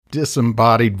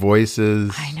disembodied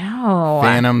voices. I know.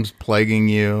 Phantoms plaguing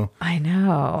you. I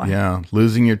know. Yeah,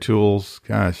 losing your tools.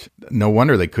 Gosh, no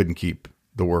wonder they couldn't keep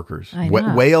the workers. I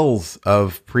know. Wails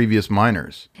of previous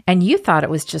miners. And you thought it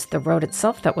was just the road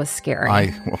itself that was scary. I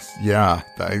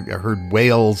heard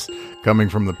wails coming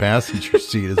from the passenger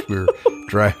seat as we were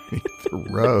driving the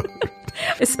road.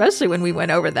 Especially when we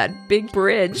went over that big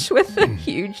bridge with a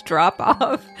huge drop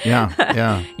off.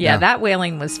 Yeah. Yeah, that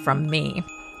wailing was from me.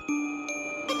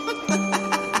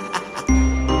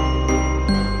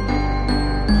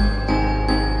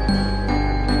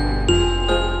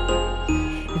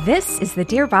 This is the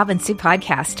Dear Bob and Sue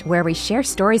podcast, where we share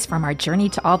stories from our journey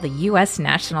to all the U.S.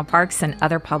 national parks and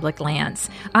other public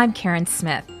lands. I'm Karen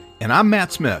Smith. And I'm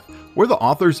Matt Smith. We're the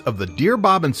authors of the Dear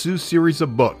Bob and Sue series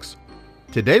of books.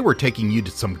 Today we're taking you to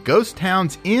some ghost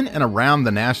towns in and around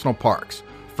the national parks,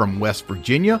 from West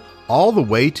Virginia all the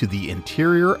way to the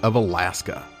interior of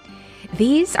Alaska.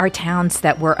 These are towns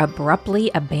that were abruptly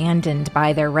abandoned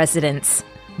by their residents.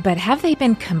 But have they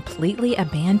been completely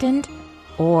abandoned?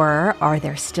 Or are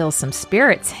there still some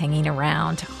spirits hanging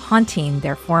around, haunting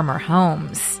their former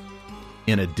homes?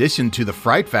 In addition to the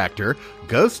fright factor,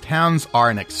 ghost towns are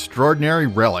an extraordinary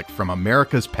relic from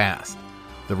America's past.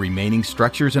 The remaining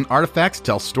structures and artifacts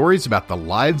tell stories about the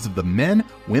lives of the men,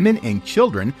 women, and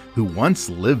children who once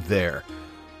lived there.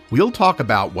 We'll talk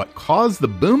about what caused the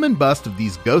boom and bust of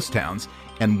these ghost towns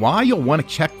and why you'll want to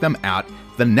check them out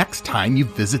the next time you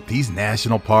visit these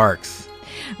national parks.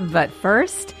 But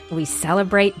first, we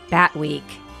celebrate Bat Week.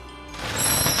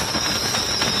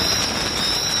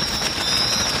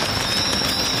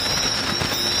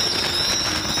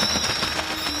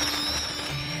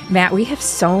 Matt, we have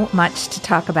so much to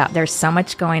talk about. There's so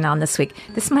much going on this week.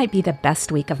 This might be the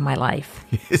best week of my life.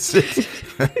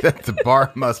 The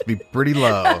bar must be pretty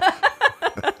low.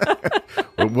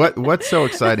 What's so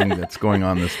exciting that's going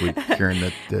on this week, Karen,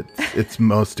 that it's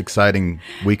most exciting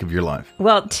week of your life?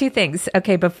 Well, two things.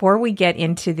 Okay, before we get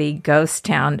into the ghost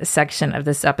town section of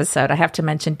this episode, I have to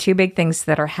mention two big things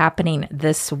that are happening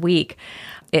this week.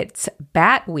 It's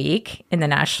Bat Week in the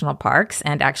national parks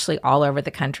and actually all over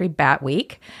the country, Bat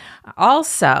Week.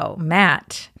 Also,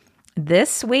 Matt,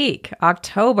 this week,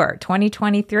 October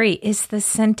 2023, is the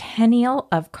centennial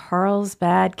of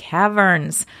Carlsbad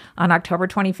Caverns on October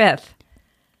 25th.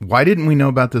 Why didn't we know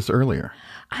about this earlier?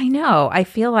 I know. I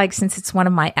feel like since it's one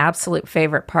of my absolute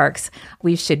favorite parks,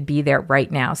 we should be there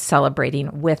right now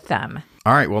celebrating with them.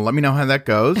 All right. Well, let me know how that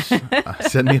goes.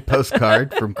 Send me a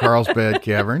postcard from Carlsbad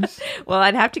Caverns. Well,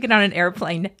 I'd have to get on an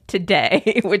airplane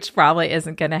today, which probably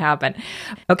isn't going to happen.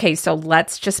 Okay, so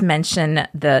let's just mention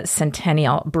the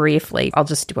centennial briefly. I'll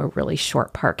just do a really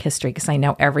short park history because I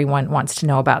know everyone wants to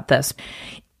know about this.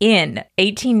 In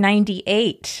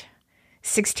 1898,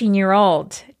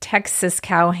 16-year-old Texas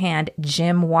cowhand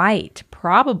Jim White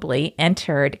probably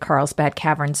entered Carlsbad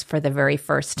Caverns for the very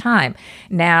first time.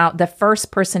 Now, the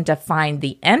first person to find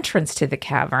the entrance to the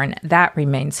cavern, that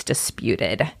remains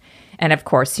disputed. And of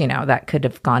course, you know, that could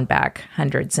have gone back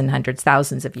hundreds and hundreds,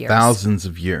 thousands of years. Thousands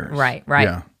of years. Right.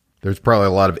 Yeah. There's probably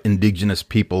a lot of indigenous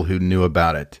people who knew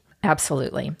about it.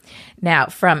 Absolutely. Now,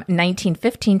 from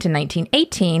 1915 to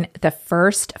 1918, the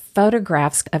first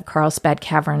photographs of Carlsbad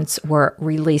Caverns were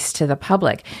released to the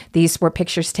public. These were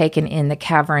pictures taken in the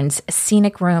cavern's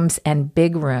scenic rooms and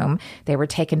big room. They were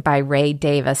taken by Ray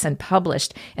Davis and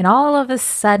published. And all of a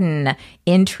sudden,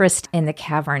 interest in the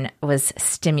cavern was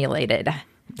stimulated.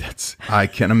 I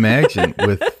can imagine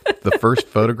with the first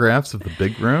photographs of the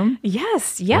big room.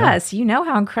 Yes. Wow. You know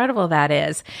how incredible that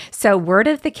is. So word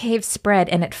of the cave spread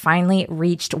and it finally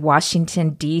reached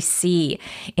Washington, D.C.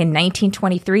 In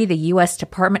 1923, the U.S.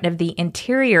 Department of the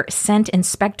Interior sent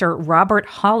Inspector Robert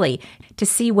Hawley to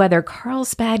see whether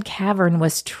Carlsbad Cavern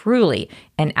was truly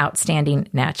an outstanding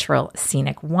natural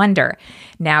scenic wonder.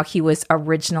 Now, he was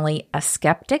originally a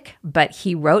skeptic, but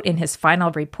he wrote in his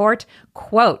final report,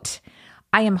 quote,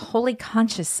 I am wholly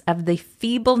conscious of the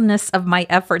feebleness of my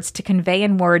efforts to convey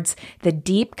in words the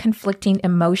deep conflicting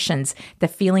emotions, the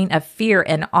feeling of fear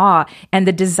and awe, and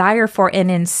the desire for an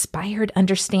inspired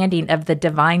understanding of the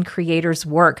divine creator's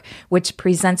work, which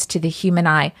presents to the human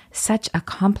eye such a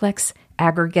complex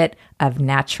aggregate of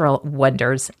natural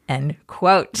wonders, end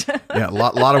quote. Yeah, a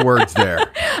lot of words there.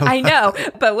 I know.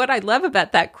 But what I love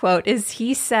about that quote is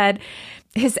he said,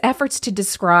 his efforts to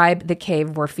describe the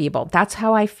cave were feeble. That's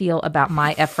how I feel about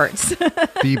my efforts.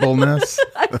 Feebleness?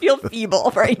 I feel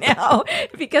feeble right now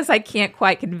because I can't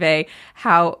quite convey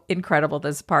how incredible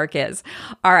this park is.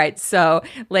 All right, so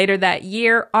later that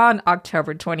year, on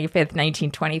October 25th,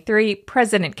 1923,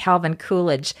 President Calvin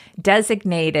Coolidge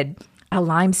designated a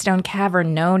limestone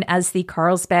cavern known as the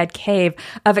Carlsbad Cave,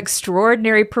 of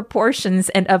extraordinary proportions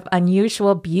and of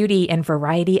unusual beauty and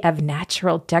variety of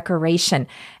natural decoration,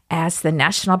 as the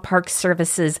National Park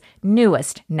Service's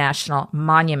newest national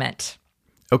monument.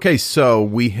 Okay, so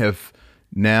we have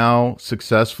now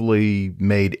successfully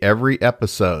made every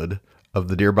episode of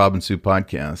the Dear Bob and Sue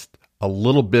podcast a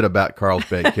little bit about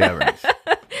Carlsbad Caverns.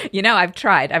 You know, I've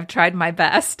tried my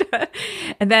best.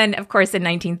 And then, of course, in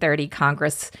 1930,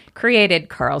 Congress created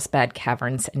Carlsbad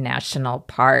Caverns National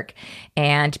Park.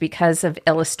 And because of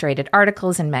illustrated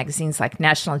articles in magazines like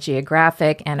National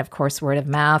Geographic and, of course, word of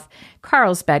mouth,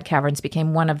 Carlsbad Caverns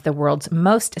became one of the world's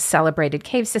most celebrated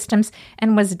cave systems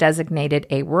and was designated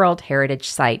a World Heritage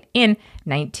Site in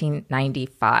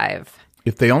 1995.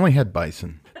 If they only had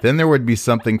bison, then there would be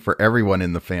something for everyone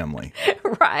in the family.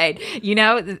 Right. You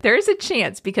know, there's a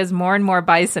chance because more and more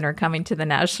bison are coming to the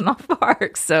national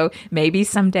parks. So maybe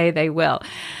someday they will.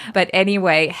 But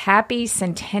anyway, happy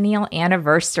centennial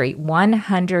anniversary,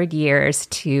 100 years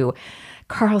to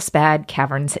Carlsbad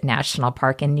Caverns National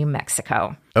Park in New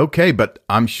Mexico. Okay, but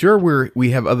I'm sure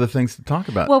we have other things to talk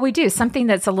about. Well, we do. Something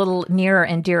that's a little nearer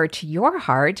and dearer to your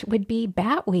heart would be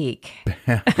Bat Week.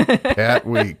 Bat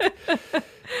Week.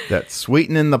 That's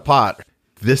sweetening the pot.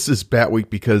 This is Bat Week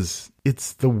because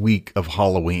it's the week of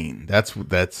Halloween.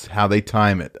 That's how they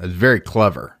time it. It's very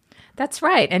clever. That's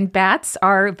right. And bats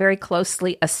are very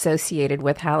closely associated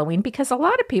with Halloween because a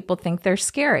lot of people think they're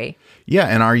scary. Yeah,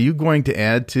 and are you going to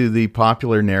add to the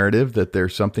popular narrative that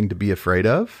there's something to be afraid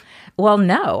of? Well,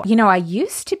 no. You know, I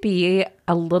used to be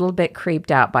a little bit creeped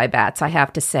out by bats, I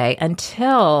have to say,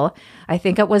 until I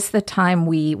think it was the time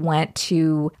we went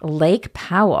to Lake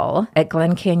Powell at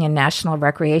Glen Canyon National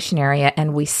Recreation Area,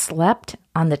 and we slept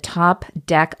on the top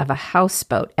deck of a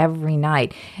houseboat every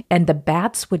night. And the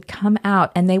bats would come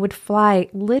out and they would fly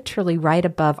literally right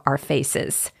above our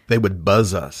faces. They would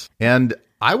buzz us. And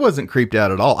I wasn't creeped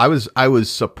out at all. I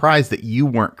was surprised that you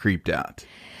weren't creeped out.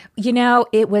 You know,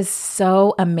 it was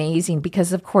so amazing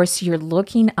because, of course, you're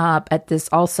looking up at this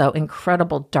also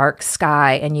incredible dark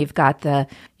sky, and you've got the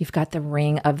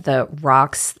ring of the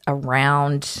rocks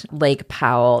around Lake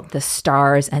Powell, the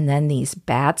stars, and then these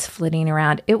bats flitting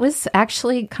around. It was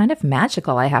actually kind of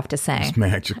magical, I have to say. It's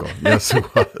magical. Yes,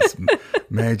 it was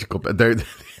magical. But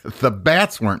the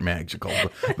bats weren't magical.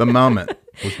 The moment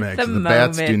was magical. The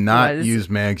bats do not use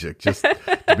magic, just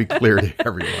to be clear to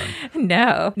everyone.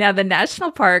 No. Now, the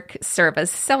National Park Service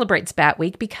celebrates Bat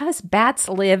Week because bats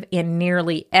live in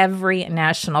nearly every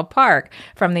national park,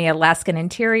 from the Alaskan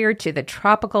interior to the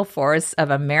tropical forests of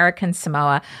American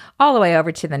Samoa, all the way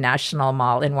over to the National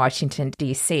Mall in Washington,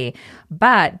 D.C.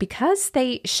 But because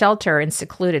they shelter in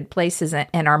secluded places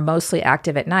and are mostly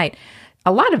active at night,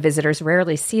 a lot of visitors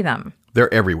rarely see them.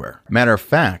 They're everywhere. Matter of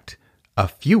fact, a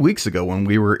few weeks ago when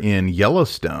we were in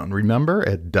Yellowstone, remember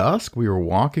at dusk, we were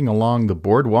walking along the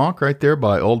boardwalk right there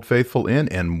by Old Faithful Inn,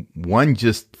 and one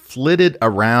just flitted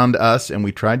around us, and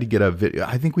we tried to get a video.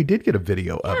 I think we did get a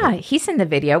video of it. Yeah, he's in the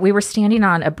video. We were standing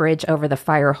on a bridge over the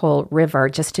Firehole River,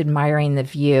 just admiring the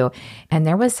view, and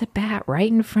there was a bat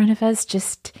right in front of us,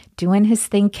 just doing his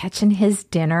thing, catching his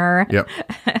dinner. Yep.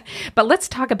 But let's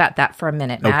talk about that for a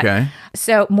minute, Matt. Okay.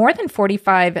 So more than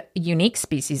 45 unique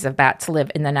species of bats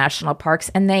live in the national parks,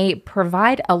 and they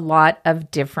provide a lot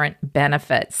of different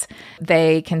benefits.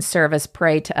 They can serve as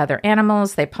prey to other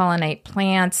animals, they pollinate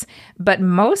plants, but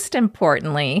most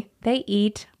importantly, they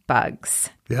eat bugs.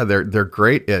 Yeah, they're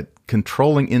great at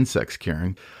controlling insects,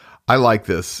 Karen. I like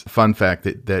this fun fact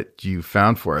that you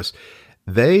found for us.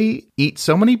 They eat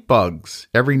so many bugs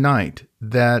every night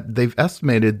that they've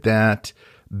estimated that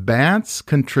bats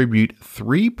contribute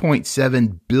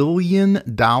 $3.7 billion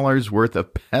worth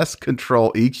of pest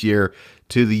control each year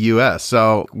to the U.S.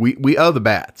 So we owe the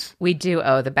bats. We do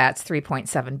owe the bats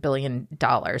 $3.7 billion,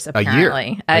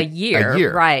 apparently. A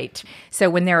year, right. So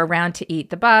when they're around to eat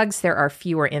the bugs, there are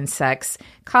fewer insects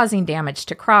causing damage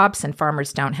to crops, and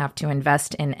farmers don't have to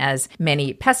invest in as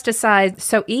many pesticides.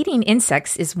 So eating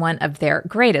insects is one of their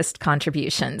greatest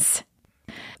contributions.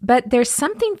 But there's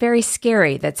something very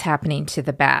scary that's happening to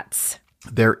the bats.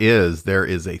 There is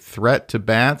a threat to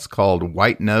bats called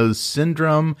white nose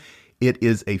syndrome. It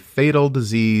is a fatal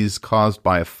disease caused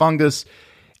by a fungus,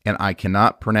 and I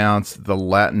cannot pronounce the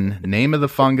Latin name of the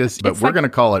fungus, but we're going to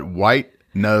call it white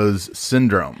nose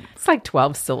syndrome. It's like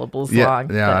 12 syllables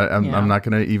long. Yeah, I'm not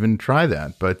going to even try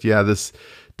that. But yeah, this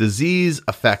disease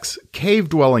affects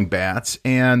cave-dwelling bats,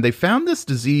 and they found this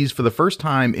disease for the first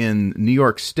time in New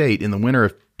York State in the winter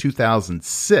of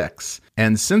 2006.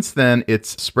 And since then,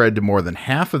 it's spread to more than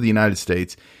half of the United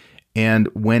States. And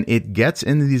when it gets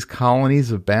into these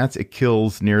colonies of bats, it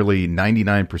kills nearly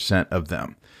 99% of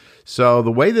them. So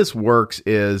the way this works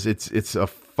is it's a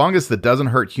fungus that doesn't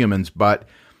hurt humans, but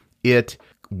it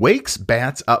wakes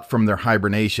bats up from their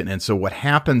hibernation. And so what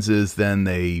happens is then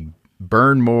they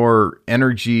burn more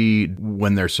energy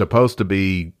when they're supposed to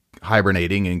be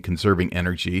hibernating and conserving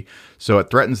energy. So it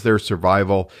threatens their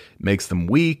survival, makes them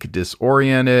weak,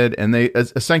 disoriented, and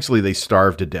they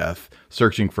starve to death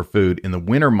searching for food in the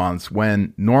winter months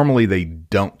when normally they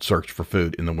don't search for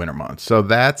food in the winter months. So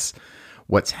that's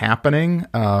what's happening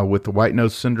with the white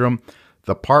nose syndrome.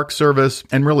 The Park Service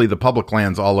and really the public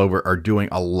lands all over are doing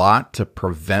a lot to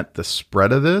prevent the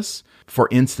spread of this. For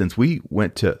instance, we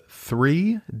went to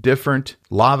 3 different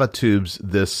lava tubes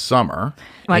this summer.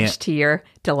 Much to your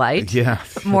delight. Yeah.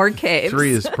 More caves.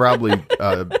 3 is probably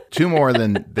 2 more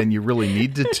than you really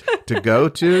need to go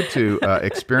to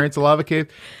experience a lava cave.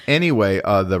 Anyway,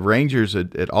 the rangers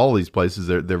at all these places,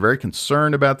 they're very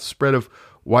concerned about the spread of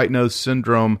white nose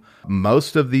syndrome.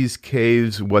 Most of these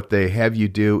caves, what they have you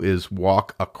do is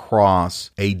walk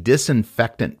across a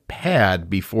disinfectant pad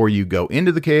before you go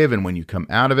into the cave and when you come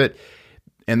out of it.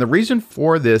 And the reason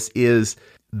for this is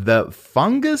the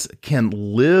fungus can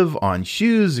live on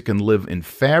shoes, it can live in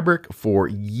fabric for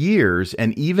years.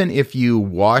 And even if you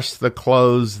wash the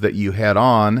clothes that you had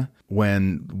on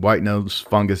when white nose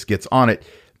fungus gets on it,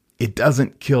 it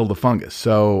doesn't kill the fungus.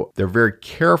 So they're very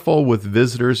careful with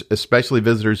visitors, especially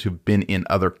visitors who've been in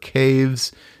other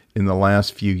caves in the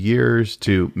last few years,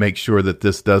 to make sure that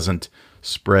this doesn't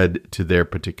spread to their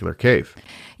particular cave.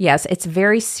 Yes, it's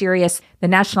very serious. The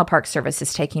National Park Service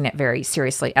is taking it very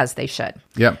seriously, as they should.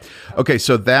 Yeah. Okay,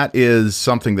 so that is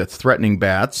something that's threatening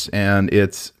bats, and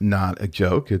it's not a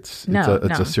joke. It's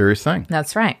a serious thing.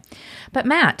 That's right. But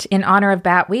Matt, in honor of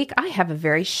Bat Week, I have a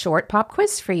very short pop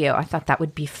quiz for you. I thought that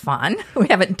would be fun. We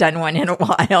haven't done one in a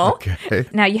while. Okay.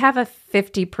 Now, you have a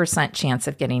 50% chance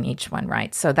of getting each one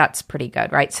right, so that's pretty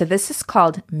good, right? So this is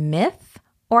called myth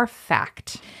or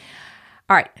fact.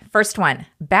 All right, first one.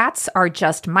 Bats are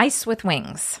just mice with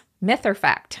wings. Myth or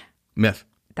fact? Myth.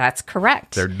 That's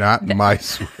correct. They're not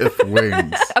mice with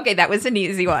wings. Okay, that was an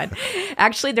easy one.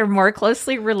 Actually, they're more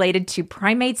closely related to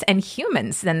primates and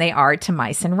humans than they are to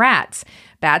mice and rats.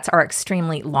 Bats are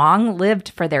extremely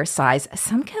long-lived for their size.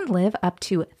 Some can live up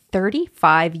to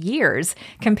 35 years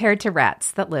compared to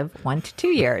rats that live 1 to 2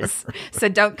 years. So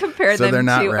don't compare them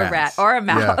to rats. A rat or a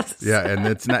mouse. Yeah, and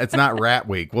it's not Rat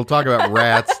Week. We'll talk about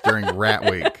rats during Rat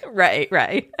Week.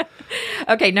 Right.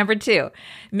 Okay, number 2.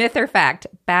 Myth or fact,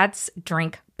 bats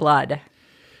drink blood.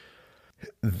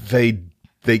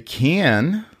 They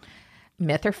can.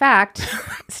 Myth or fact?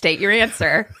 State your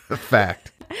answer.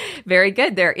 Fact. Very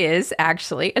good. There is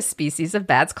actually a species of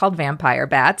bats called vampire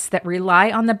bats that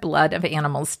rely on the blood of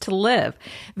animals to live.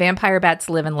 Vampire bats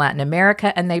live in Latin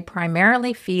America, and they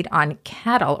primarily feed on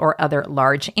cattle or other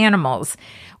large animals,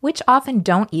 which often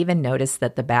don't even notice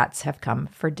that the bats have come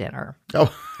for dinner.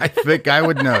 Oh, I think I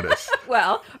would notice.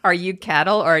 Well, are you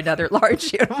cattle or another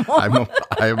large animal?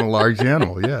 I am a large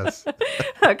animal, yes.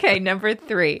 Okay, number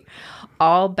 3.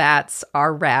 All bats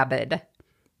are rabid.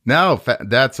 No,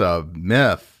 that's a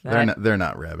myth. They're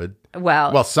not rabid.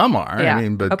 Well, some are. Yeah. I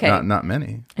mean, but Okay. not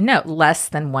many. No, less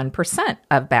than 1%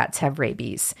 of bats have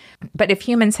rabies. But if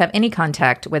humans have any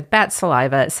contact with bat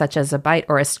saliva, such as a bite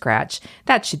or a scratch,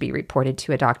 that should be reported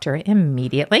to a doctor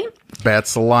immediately. Bat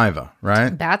saliva, right?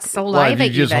 Bat saliva, well, if you're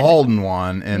just even. holding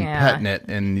one and Yeah. petting it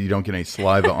and you don't get any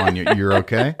saliva on you, you're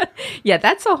okay? Yeah,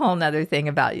 that's a whole nother thing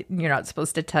about you're not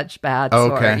supposed to touch bats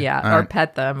Okay. or All right.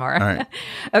 pet them. Or right.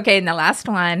 Okay, and the last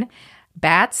one,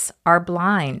 bats are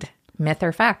blind. Myth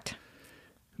or fact?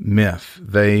 Myth.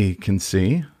 They can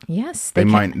see. Yes, They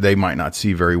can. might not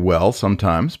see very well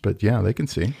sometimes, but yeah, they can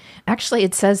see. Actually,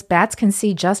 it says bats can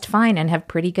see just fine and have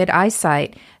pretty good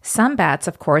eyesight. Some bats,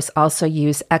 of course, also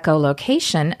use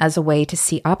echolocation as a way to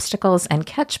see obstacles and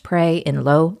catch prey in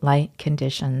low light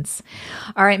conditions.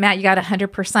 All right, Matt, you got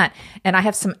 100%. And I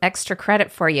have some extra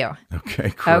credit for you. Okay,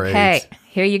 great. Okay,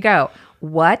 here you go.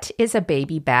 What is a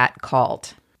baby bat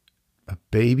called? A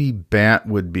baby bat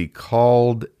would be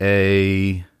called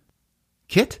a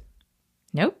kit?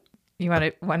 Nope. You want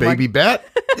it one Baby bat?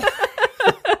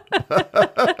 more?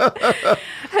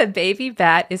 A baby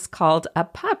bat is called a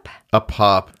pup. A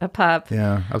pup. A pup.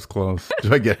 Yeah, I was close.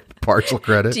 Do I get partial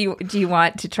credit? Do you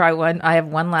want to try one? I have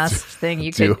one last thing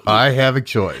you could. Do I have a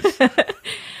choice?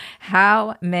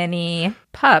 How many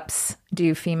pups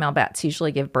do female bats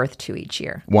usually give birth to each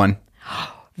year? 1.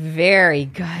 Very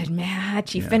good,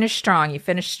 Matt. You finished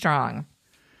strong.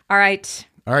 All right.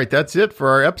 All right, that's it for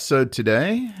our episode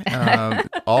today.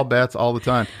 All bats, all the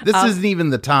time. This isn't even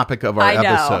the topic of our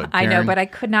episode. I know, but I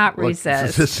could not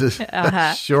resist. This is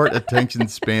a short attention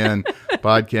span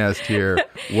podcast here.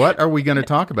 What are we going to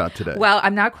talk about today? Well,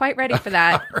 I'm not quite ready for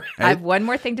that. Right. I have one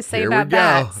more thing to say Here about we go.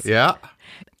 bats. Yeah.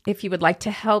 If you would like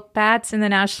to help bats in the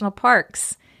national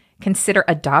parks, consider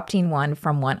adopting one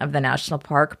from one of the national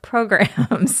park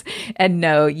programs. And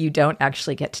no, you don't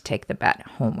actually get to take the bat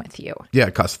home with you. Yeah,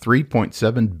 it costs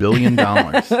 $3.7 billion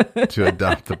to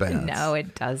adopt the bats. No,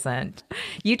 it doesn't.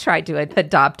 You tried to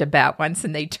adopt a bat once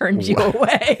and they turned you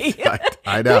away.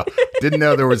 I know. Didn't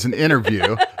know there was an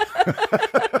interview.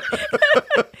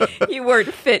 You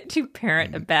weren't fit to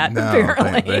parent a bat, No,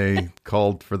 apparently. they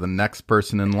called for the next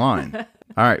person in line.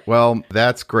 All right. Well,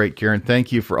 that's great, Karen.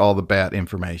 Thank you for all the bat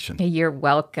information. You're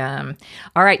welcome.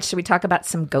 All right. Should we talk about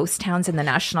some ghost towns in the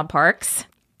national parks?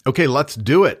 Okay, let's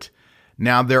do it.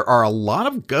 Now, there are a lot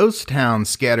of ghost towns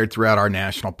scattered throughout our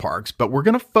national parks, but we're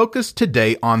going to focus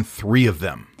today on 3 of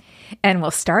them. And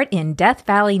we'll start in Death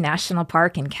Valley National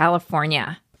Park in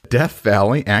California. Death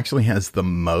Valley actually has the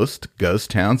most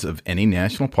ghost towns of any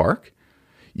national park.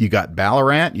 You got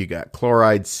Ballarat, you got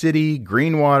Chloride City,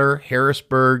 Greenwater,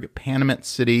 Harrisburg, Panamint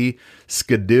City,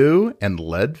 Skidoo, and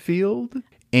Leadfield.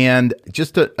 And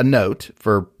just a note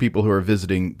for people who are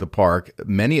visiting the park,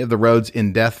 many of the roads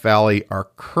in Death Valley are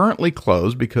currently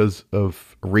closed because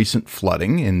of recent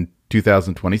flooding in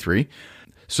 2023.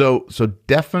 So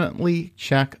definitely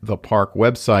check the park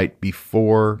website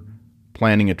before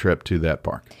planning a trip to that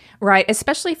park. Right,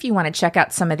 especially if you want to check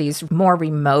out some of these more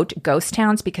remote ghost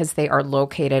towns because they are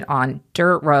located on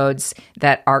dirt roads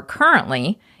that are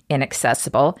currently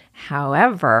inaccessible.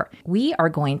 However, we are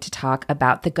going to talk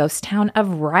about the ghost town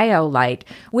of Rhyolite,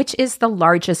 which is the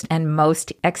largest and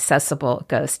most accessible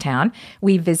ghost town.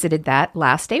 We visited that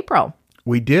last April.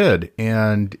 We did,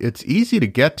 and it's easy to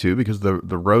get to because the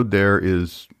road there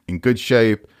is in good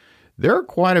shape. There are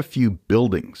quite a few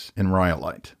buildings in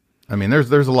Rhyolite. I mean, there's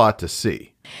a lot to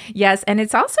see. Yes, and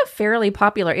it's also fairly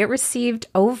popular. It received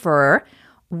over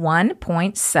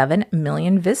 1.7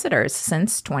 million visitors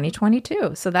since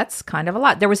 2022. So that's kind of a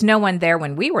lot. There was no one there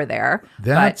when we were there.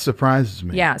 That surprises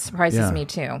me. Yeah, it surprises me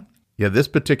too. Yeah, this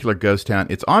particular ghost town,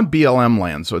 it's on BLM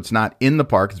land, so it's not in the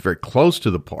park. It's very close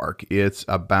to the park. It's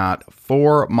about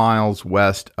 4 miles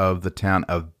west of the town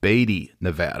of Beatty,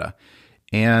 Nevada.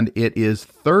 And it is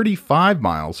 35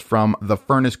 miles from the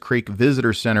Furnace Creek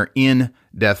Visitor Center in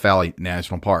Death Valley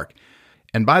National Park.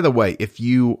 And by the way, if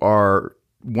you are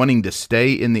wanting to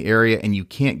stay in the area and you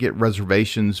can't get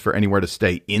reservations for anywhere to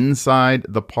stay inside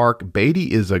the park,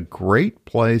 Beatty is a great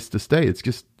place to stay. It's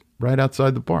just right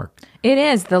outside the park. It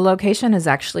is. The location is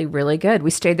actually really good.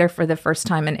 We stayed there for the first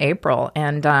time in April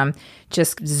and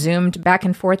just zoomed back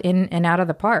and forth in and out of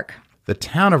the park. The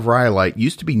town of Rhyolite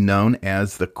used to be known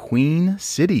as the Queen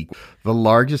City, the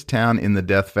largest town in the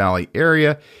Death Valley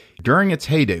area. During its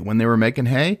heyday, when they were making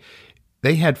hay,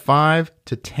 they had 5,000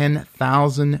 to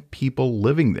 10,000 people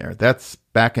living there. That's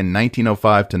back in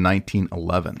 1905 to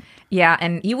 1911. Yeah,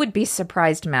 and you would be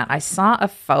surprised, Matt. I saw a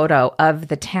photo of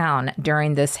the town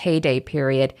during this heyday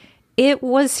period. It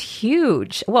was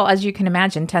huge. Well, as you can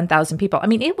imagine, 10,000 people. I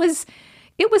mean, it was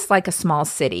like a small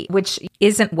city, which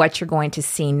isn't what you're going to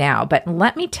see now. But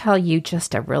let me tell you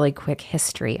just a really quick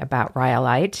history about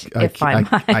Rhyolite, if I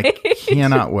might. I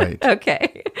cannot wait.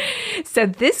 Okay. So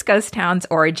this ghost town's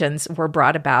origins were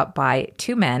brought about by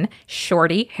 2 men,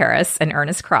 Shorty Harris and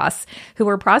Ernest Cross, who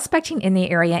were prospecting in the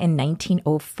area in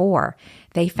 1904.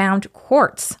 They found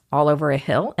quartz all over a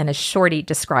hill, and as Shorty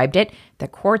described it, the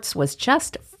quartz was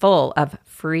just full of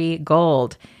free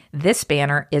gold. This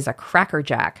banner is a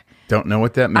crackerjack. Don't know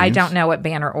what that means. I don't know what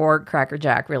banner or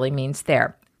crackerjack really means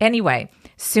there. Anyway,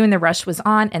 soon the rush was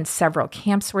on and several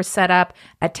camps were set up.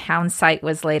 A town site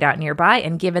was laid out nearby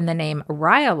and given the name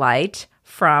Rhyolite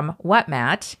from what,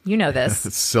 Matt? You know this.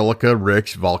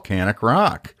 Silica-rich volcanic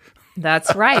rock.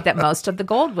 That's right, that most of the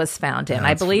gold was found in.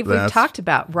 I believe we've talked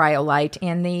about Rhyolite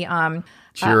in the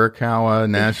Chiricahua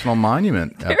National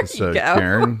Monument episode,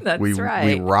 Karen. That's right.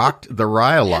 We rocked the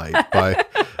Rhyolite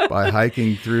by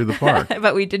hiking through the park.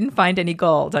 But we didn't find any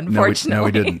gold, unfortunately. No,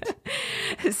 we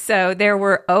didn't. So there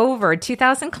were over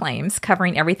 2,000 claims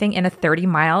covering everything in a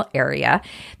 30-mile area.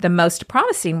 The most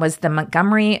promising was the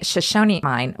Montgomery Shoshone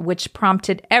mine, which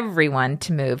prompted everyone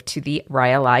to move to the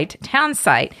Rhyolite town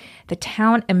site. The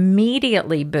town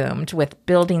immediately boomed with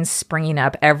buildings springing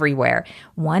up everywhere.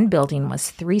 One building was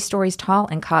 3 stories tall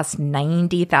and cost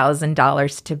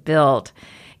 $90,000 to build.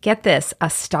 Get this, a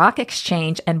stock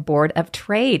exchange and board of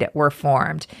trade were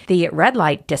formed. The red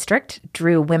light district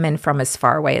drew women from as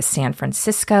far away as San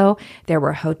Francisco. There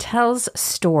were hotels,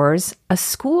 stores, a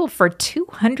school for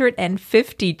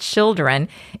 250 children,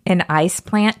 an ice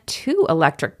plant, 2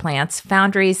 electric plants,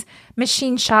 foundries,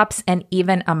 machine shops, and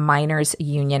even a miners'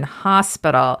 union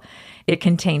hospital. It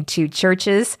contained 2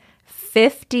 churches,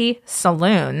 50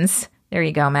 saloons. There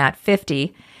you go, Matt,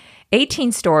 50.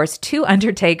 18 stores, 2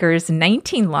 undertakers,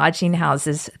 19 lodging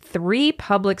houses, 3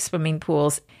 public swimming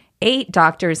pools, 8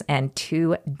 doctors, and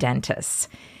 2 dentists.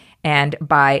 And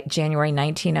by January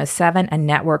 1907, a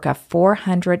network of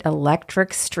 400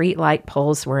 electric streetlight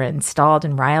poles were installed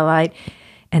in Rhyolite,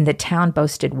 and the town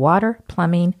boasted water,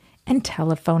 plumbing, and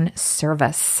telephone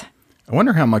service. I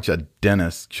wonder how much a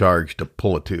dentist charged to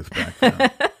pull a tooth back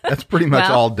then. That's pretty much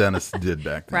all dentists did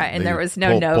back then. Right, and there was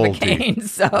no Novocaine,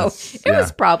 so it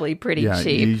was probably pretty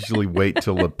cheap. You usually wait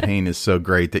till the pain is so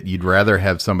great that you'd rather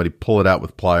have somebody pull it out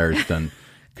with pliers than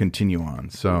continue on.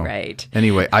 So right.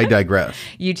 Anyway, I digress.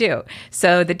 You do.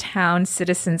 So the town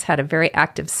citizens had a very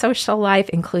active social life,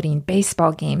 including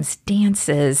baseball games,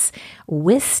 dances,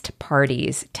 whist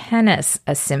parties, tennis,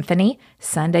 a symphony,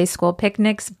 Sunday school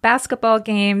picnics, basketball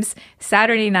games,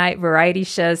 Saturday night variety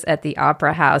shows at the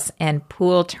Opera House, and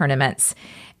pool tournaments.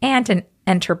 And an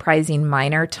enterprising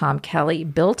miner, Tom Kelly,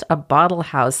 built a bottle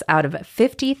house out of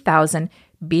 50,000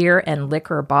 beer and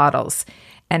liquor bottles.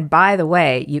 And by the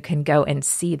way, you can go and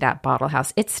see that bottle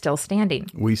house. It's still standing.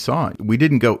 We saw it. We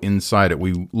didn't go inside it.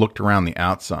 We looked around the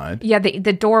outside. Yeah,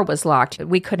 the door was locked.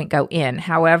 We couldn't go in.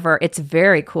 However, it's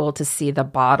very cool to see the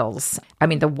bottles. I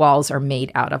mean, the walls are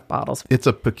made out of bottles. It's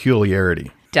a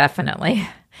peculiarity. Definitely.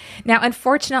 Now,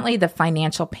 unfortunately, the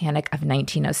financial panic of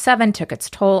 1907 took its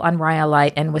toll on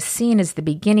Rhyolite and was seen as the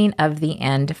beginning of the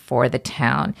end for the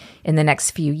town. In the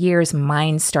next few years,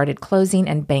 mines started closing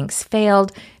and banks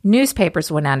failed.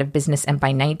 Newspapers went out of business, and by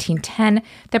 1910,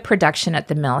 the production at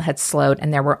the mill had slowed,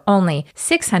 and there were only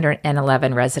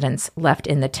 611 residents left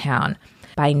in the town.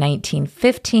 By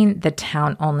 1915, the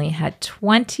town only had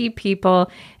 20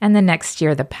 people, and the next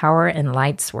year, the power and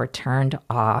lights were turned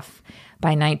off.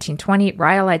 By 1920,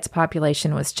 Rhyolite's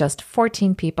population was just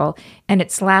 14 people, and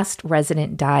its last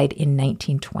resident died in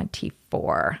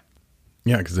 1924.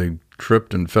 Yeah, because they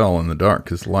tripped and fell in the dark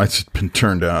because the lights had been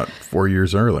turned out 4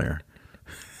 years earlier.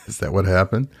 Is that what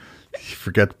happened? You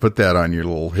forgot to put that on your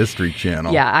little history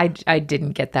channel. Yeah, I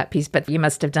didn't get that piece, but you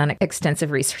must have done extensive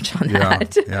research on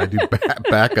that. Yeah, I do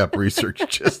backup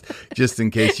research just in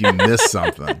case you miss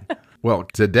something. Well,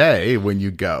 today, when you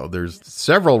go, there's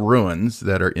several ruins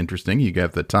that are interesting. You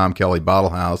got the Tom Kelly Bottle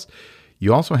House.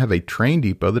 You also have a train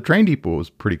depot. The train depot was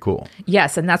pretty cool.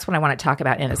 Yes, and that's what I want to talk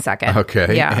about in a second.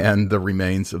 Okay. Yeah. And the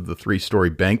remains of the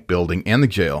 3-story bank building and the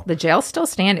jail. The jail's still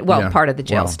standing. Well, part of the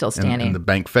jail's still standing. And the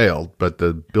bank failed, but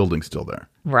the building's still there.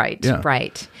 Right, Yeah.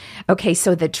 right. Okay,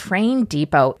 so the train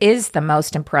depot is the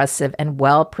most impressive and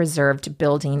well-preserved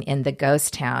building in the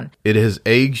ghost town. It has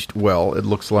aged well. It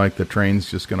looks like the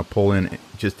train's just going to pull in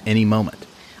just any moment.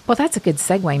 Well, that's a good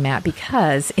segue, Matt,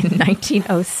 because in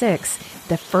 1906,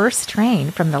 the first train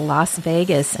from the Las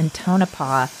Vegas and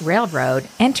Tonopah Railroad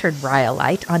entered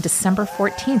Rhyolite on December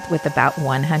 14th with about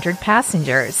 100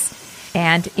 passengers.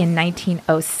 And in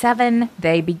 1907,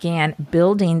 they began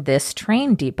building this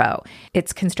train depot.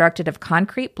 It's constructed of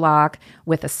concrete block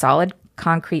with a solid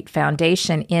concrete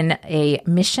foundation in a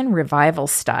Mission Revival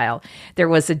style. There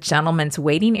was a gentleman's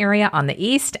waiting area on the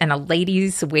east and a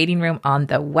ladies' waiting room on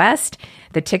the west.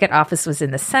 The ticket office was in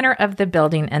the center of the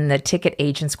building, and the ticket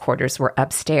agent's quarters were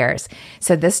upstairs.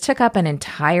 So this took up an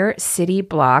entire city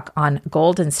block on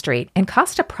Golden Street and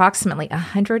cost approximately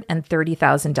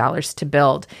 $130,000 to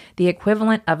build, the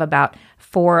equivalent of about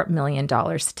 $4 million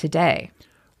today.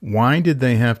 Why did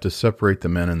they have to separate the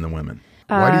men and the women?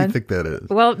 Why do you think that is?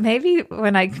 Well, maybe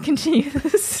when I continue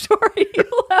the story,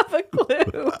 you'll have a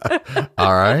clue.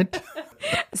 All right.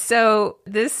 So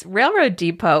this railroad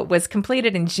depot was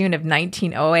completed in June of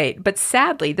 1908, but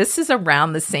sadly, this is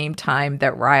around the same time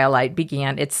that Rhyolite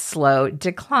began its slow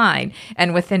decline.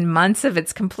 And within months of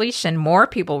its completion, more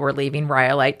people were leaving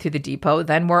Rhyolite through the depot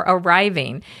than were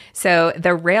arriving. So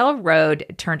the railroad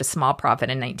turned a small profit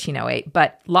in 1908,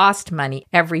 but lost money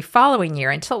every following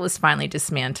year until it was finally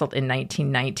dismantled in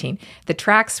 1919. The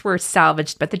tracks were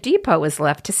salvaged, but the depot was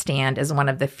left to stand as one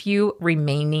of the few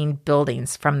remaining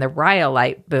buildings from the Rhyolite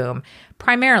boom,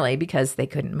 primarily because they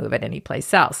couldn't move it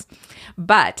anyplace else.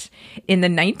 But in the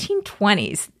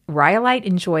 1920s, Rhyolite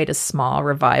enjoyed a small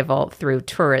revival through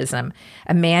tourism.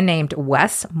 A man named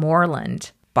Wes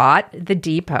Moreland bought the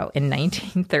depot in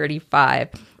 1935.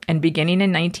 And beginning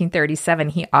in 1937,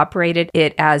 he operated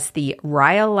it as the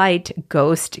Rhyolite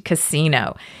Ghost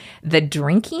Casino. The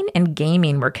drinking and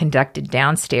gaming were conducted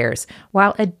downstairs,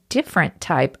 while a different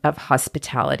type of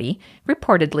hospitality,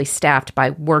 reportedly staffed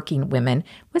by working women,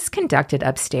 was conducted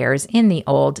upstairs in the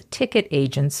old ticket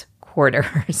agent's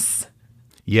quarters.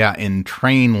 Yeah, in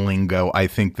train lingo, I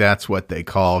think that's what they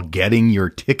call getting your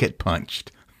ticket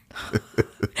punched. I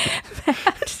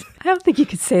don't think you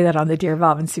could say that on the Dear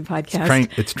Bob and Sue podcast.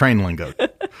 It's train lingo.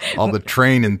 All the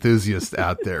train enthusiasts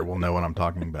out there will know what I'm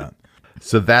talking about.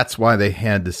 So that's why they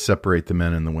had to separate the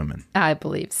men and the women. I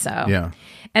believe so. Yeah.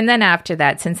 And then after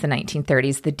that, since the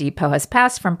 1930s, the depot has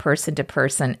passed from person to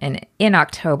person. And in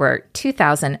October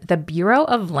 2000, the Bureau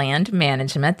of Land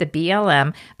Management, the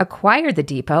BLM, acquired the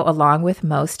depot along with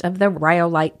most of the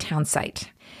Rhyolite town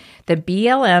site. The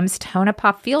BLM's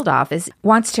Tonopah field office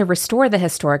wants to restore the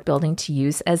historic building to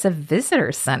use as a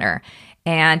visitor center.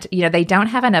 And, they don't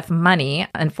have enough money,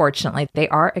 unfortunately. They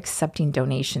are accepting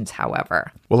donations,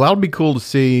 however. Well, that'll be cool to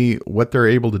see what they're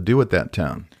able to do with that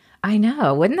town. I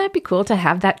know. Wouldn't that be cool to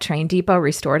have that train depot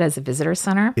restored as a visitor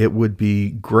center? It would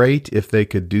be great if they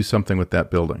could do something with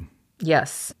that building.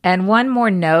 Yes. And one more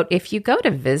note, if you go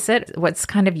to visit, what's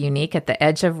kind of unique at the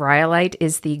edge of Rhyolite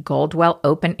is the Goldwell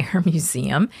Open Air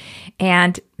Museum.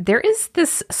 And there is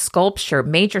this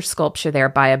major sculpture there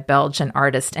by a Belgian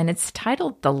artist, and it's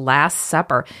titled The Last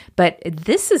Supper. But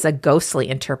this is a ghostly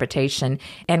interpretation,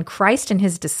 and Christ and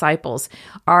his disciples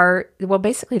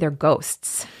basically they're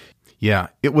ghosts. Yeah,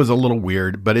 it was a little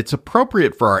weird, but it's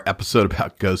appropriate for our episode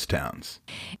about ghost towns.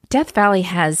 Death Valley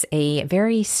has a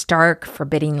very stark,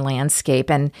 forbidding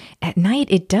landscape, and at night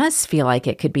it does feel like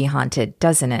it could be haunted,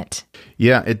 doesn't it?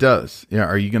 Yeah, it does. Yeah,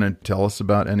 are you going to tell us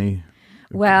about any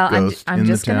ghosts I'm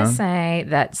just going to say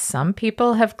that some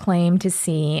people have claimed to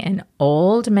see an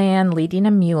old man leading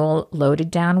a mule loaded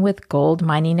down with gold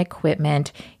mining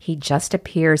equipment. He just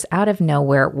appears out of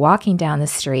nowhere, walking down the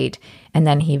street, and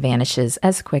then he vanishes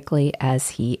as quickly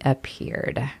as he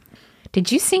appeared. Did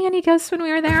you see any ghosts when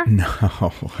we were there?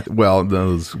 No. Well,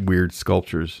 those weird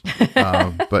sculptures.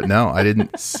 But no, I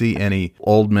didn't see any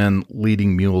old men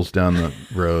leading mules down the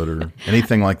road or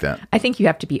anything like that. I think you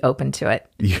have to be open to it.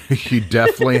 You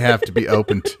definitely have to be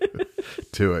open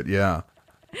to it, yeah.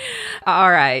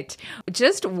 All right.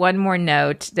 Just one more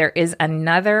note. There is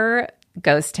another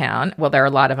ghost town. Well, there are a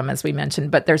lot of them, as we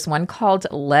mentioned, but there's one called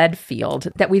Leadfield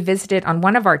that we visited on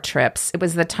one of our trips. It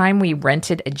was the time we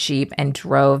rented a Jeep and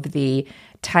drove the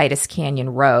Titus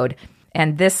Canyon Road.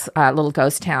 And this little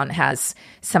ghost town has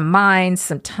some mines,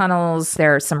 some tunnels.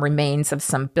 There are some remains of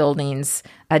some buildings,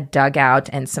 a dugout,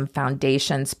 and some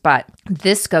foundations. But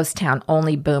this ghost town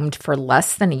only boomed for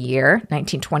less than a year,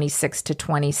 1926 to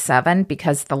 27,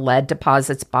 because the lead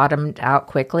deposits bottomed out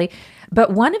quickly.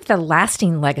 But one of the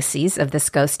lasting legacies of this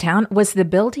ghost town was the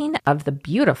building of the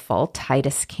beautiful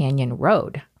Titus Canyon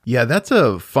Road. Yeah, that's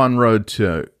a fun road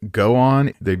to go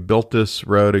on. They built this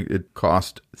road. It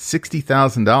cost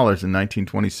 $60,000 in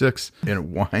 1926, and it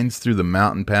winds through the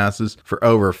mountain passes for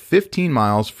over 15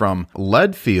 miles from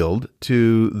Leadfield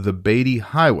to the Beatty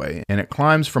Highway. And it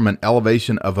climbs from an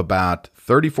elevation of about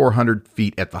 3,400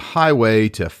 feet at the highway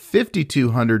to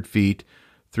 5,200 feet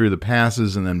through the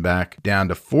passes and then back down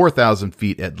to 4,000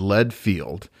 feet at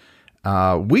Leadfield.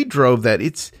 We drove that.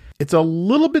 It's a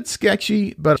little bit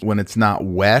sketchy, but when it's not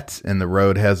wet and the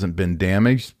road hasn't been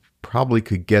damaged, probably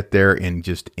could get there in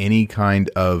just any kind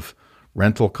of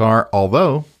rental car.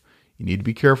 Although, you need to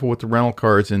be careful with the rental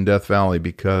cars in Death Valley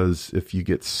because if you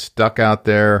get stuck out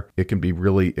there, it can be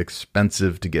really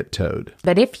expensive to get towed.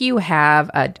 But if you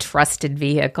have a trusted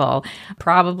vehicle,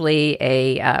 probably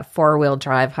a four-wheel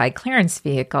drive high clearance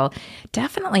vehicle,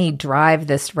 definitely drive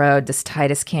this road, this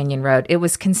Titus Canyon Road. It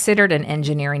was considered an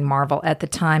engineering marvel at the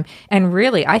time. And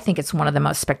really, I think it's one of the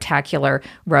most spectacular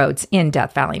roads in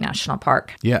Death Valley National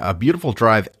Park. Yeah, a beautiful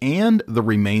drive and the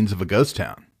remains of a ghost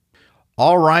town.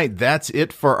 All right, that's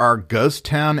it for our Ghost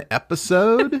Town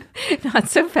episode. Not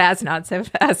so fast,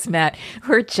 Matt.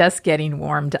 We're just getting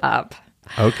warmed up.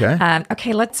 Okay.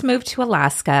 Okay, let's move to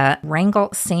Alaska, Wrangell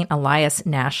St. Elias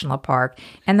National Park,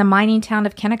 and the mining town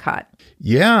of Kennecott.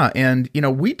 Yeah, and,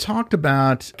 we talked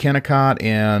about Kennecott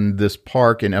and this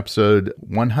park in episode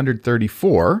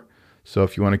 134, so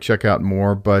if you want to check out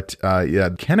more. But,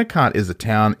 Kennecott is a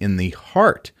town in the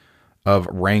heart of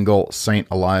Wrangell St.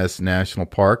 Elias National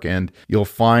Park, and you'll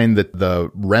find that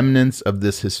the remnants of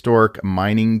this historic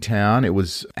mining town, it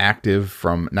was active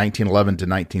from 1911 to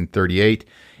 1938,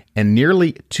 and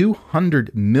nearly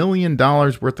 $200 million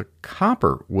worth of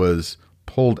copper was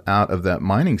pulled out of that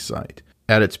mining site.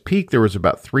 At its peak, there was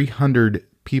about 300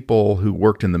 people who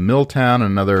worked in the mill town,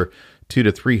 another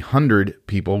 200 to 300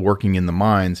 people working in the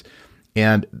mines.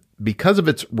 And because of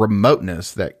its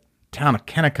remoteness, that town of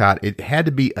Kennecott, it had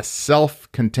to be a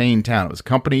self-contained town. It was a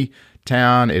company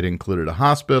town. It included a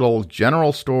hospital,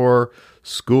 general store,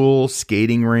 school,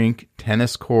 skating rink,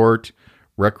 tennis court,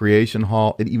 recreation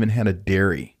hall. It even had a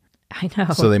dairy. I know.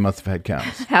 So they must have had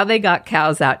cows. How they got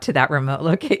cows out to that remote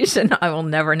location, I will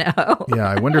never know. Yeah,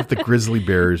 I wonder if the grizzly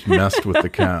bears messed with the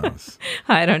cows.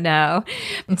 I don't know.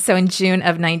 So in June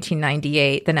of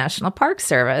 1998, the National Park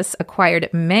Service acquired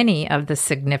many of the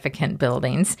significant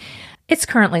buildings. It's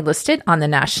currently listed on the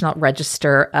National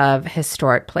Register of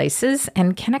Historic Places,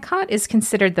 and Kennecott is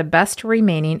considered the best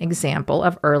remaining example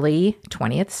of early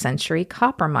 20th century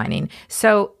copper mining.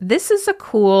 So this is a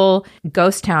cool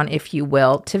ghost town, if you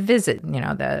will, to visit. You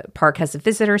know, the park has a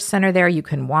visitor center there. You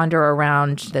can wander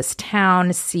around this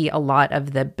town, see a lot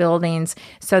of the buildings.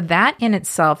 So that in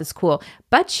itself is cool.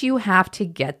 But you have to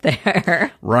get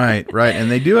there. Right. And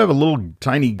they do have a little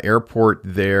tiny airport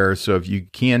there. So if you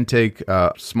can take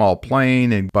a small plane,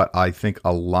 but I think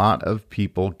a lot of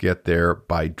people get there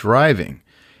by driving.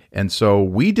 And so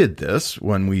we did this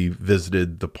when we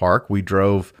visited the park. We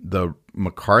drove the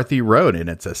McCarthy Road, and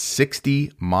it's a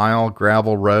 60-mile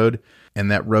gravel road. And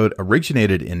that road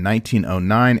originated in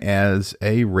 1909 as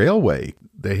a railway.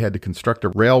 They had to construct a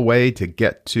railway to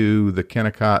get to the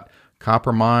Kennecott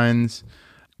copper mines.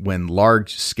 When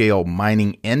large-scale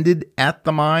mining ended at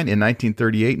the mine in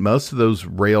 1938, most of those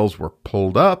rails were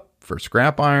pulled up for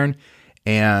scrap iron.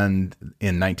 And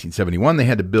in 1971, they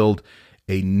had to build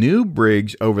a new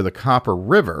bridge over the Copper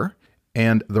River,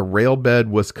 and the rail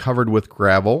bed was covered with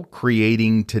gravel,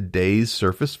 creating today's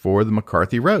surface for the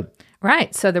McCarthy Road.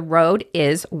 Right. So the road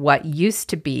is what used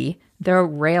to be the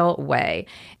railway.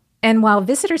 And while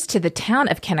visitors to the town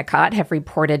of Kennecott have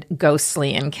reported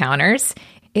ghostly encounters,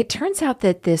 it turns out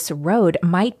that this road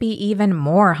might be even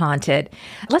more haunted.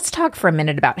 Let's talk for a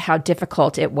minute about how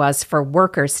difficult it was for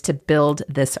workers to build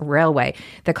this railway.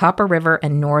 The Copper River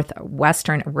and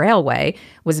Northwestern Railway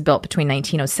was built between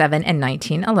 1907 and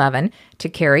 1911 to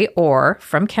carry ore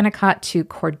from Kennecott to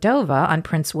Cordova on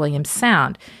Prince William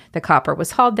Sound. The copper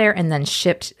was hauled there and then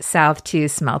shipped south to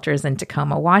smelters in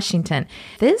Tacoma, Washington.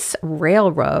 This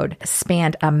railroad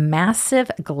spanned a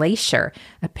massive glacier.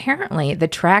 Apparently, the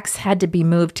tracks had to be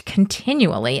moved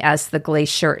continually as the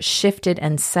glacier shifted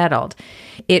and settled.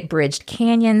 It bridged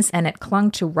canyons and it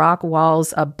clung to rock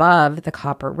walls above the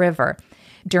Copper River.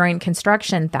 During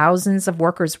construction, thousands of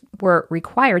workers were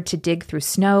required to dig through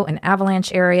snow and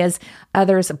avalanche areas.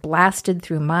 Others blasted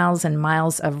through miles and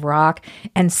miles of rock.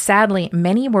 And sadly,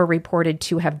 many were reported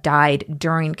to have died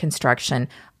during construction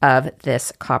of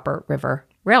this Copper River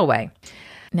Railway.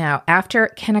 Now,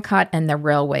 after Kennecott and the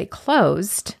railway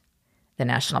closed, the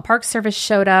National Park Service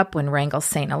showed up when Wrangell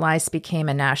St. Elias became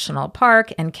a national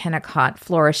park, and Kennecott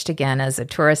flourished again as a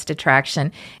tourist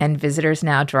attraction, and visitors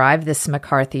now drive this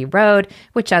McCarthy Road,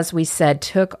 which, as we said,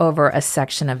 took over a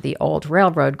section of the old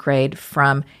railroad grade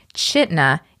from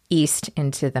Chitina east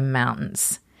into the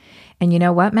mountains. And you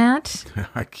know what, Matt?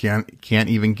 I can't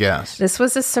even guess. This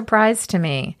was a surprise to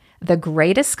me. The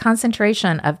greatest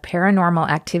concentration of paranormal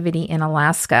activity in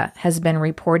Alaska has been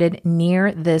reported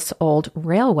near this old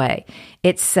railway.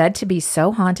 It's said to be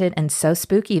so haunted and so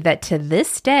spooky that to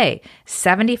this day,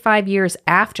 75 years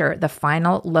after the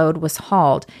final load was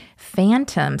hauled,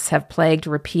 phantoms have plagued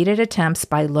repeated attempts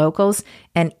by locals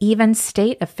and even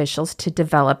state officials to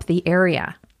develop the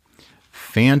area.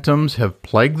 Phantoms have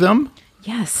plagued them?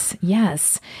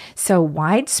 Yes. So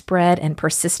widespread and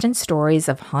persistent stories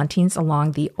of hauntings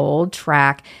along the old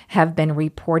track have been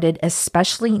reported,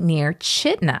 especially near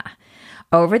Chitina.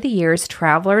 Over the years,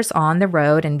 travelers on the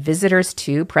road and visitors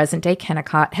to present-day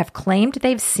Kennecott have claimed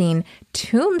they've seen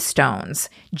tombstones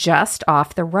just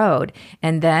off the road.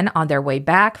 And then on their way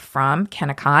back from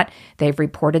Kennecott, they've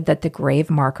reported that the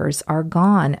grave markers are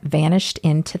gone, vanished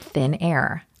into thin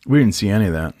air. We didn't see any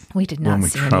of that. We did not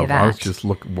see any of that. I was just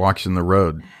watching the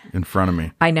road in front of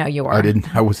me. I know you are.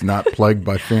 I was not plagued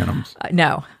by phantoms.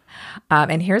 No.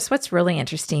 And here's what's really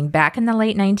interesting. Back in the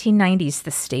late 1990s,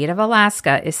 the state of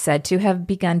Alaska is said to have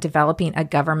begun developing a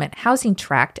government housing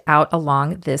tract out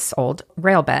along this old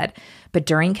railbed. But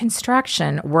during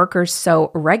construction, workers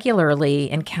so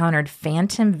regularly encountered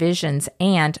phantom visions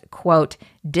and, quote,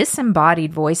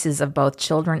 disembodied voices of both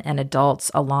children and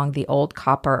adults along the old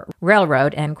copper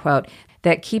railroad, end quote,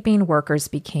 that keeping workers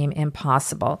became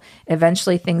impossible.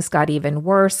 Eventually, things got even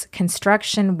worse.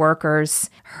 Construction workers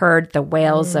heard the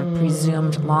wails of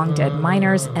presumed long-dead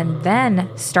miners and then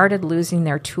started losing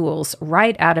their tools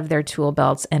right out of their tool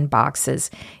belts and boxes.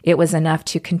 It was enough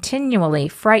to continually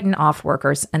frighten off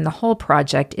workers, and the whole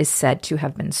project is said to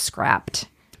have been scrapped.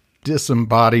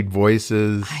 disembodied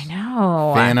voices. I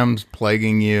know. Phantoms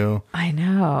plaguing you. I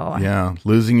know. Yeah.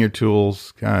 Losing your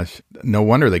tools. Gosh, no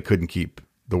wonder they couldn't keep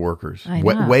the workers. I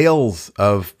know. Wails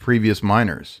of previous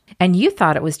miners. And you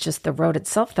thought it was just the road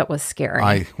itself that was scary.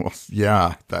 I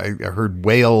heard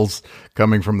wails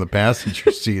coming from the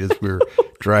passenger seat as we were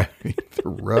driving the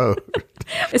road.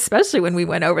 Especially when we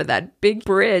went over that big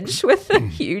bridge with a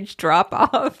huge drop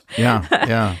off.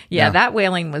 Yeah. That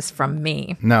wailing was from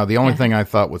me. No, the only thing I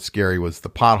thought was scary was the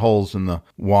potholes and the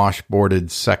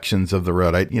washboarded sections of the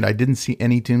road. I didn't see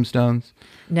any tombstones.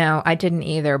 No, I didn't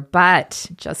either. But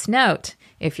just note,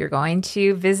 if you're going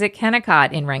to visit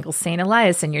Kennecott in Wrangell St.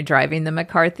 Elias and you're driving the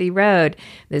McCarthy Road,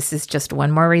 this is just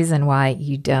one more reason why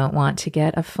you don't want to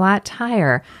get a flat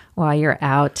tire while you're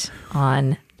out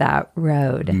on that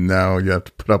road. No, you have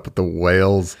to put up with the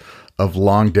wails of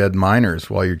long dead miners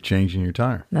while you're changing your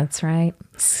tire. That's right.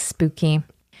 Spooky.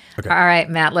 Okay. All right,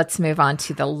 Matt, let's move on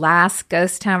to the last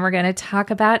ghost town we're going to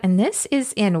talk about. And this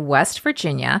is in West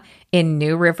Virginia in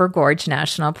New River Gorge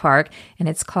National Park, and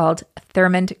it's called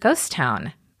Thurmond Ghost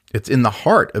Town. It's in the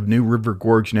heart of New River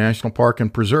Gorge National Park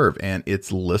and Preserve, and it's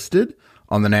listed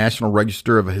on the National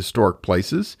Register of Historic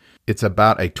Places. It's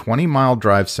about a 20-mile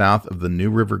drive south of the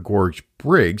New River Gorge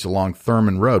Briggs along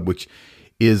Thurmond Road, which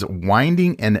is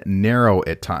winding and narrow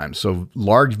at times. So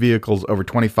large vehicles over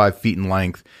 25 feet in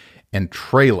length and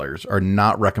trailers are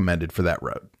not recommended for that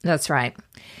road. That's right.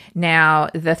 Now,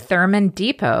 the Thurmond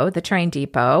Depot, the train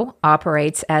depot,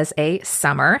 operates as a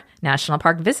summer National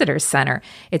Park Visitors Center.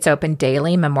 It's open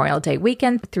daily Memorial Day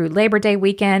weekend through Labor Day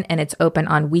weekend, and it's open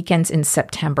on weekends in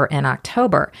September and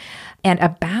October. And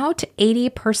about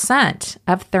 80%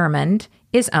 of Thurmond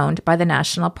is owned by the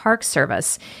National Park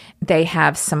Service. They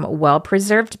have some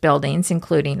well-preserved buildings,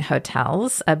 including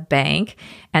hotels, a bank,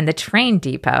 and the train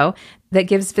depot that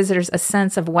gives visitors a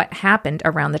sense of what happened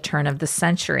around the turn of the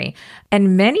century.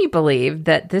 And many believe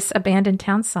that this abandoned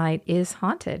town site is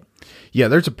haunted. Yeah,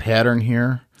 there's a pattern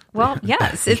here. Well,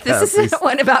 yes. This is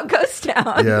one about ghost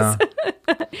towns. Yeah.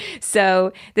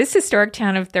 So this historic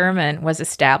town of Thurmond was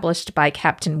established by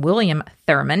Captain William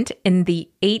Thurmond in the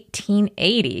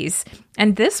 1880s.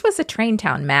 And this was a train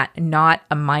town, Matt, not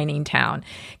a mining town.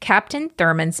 Captain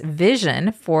Thurmond's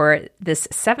vision for this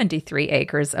 73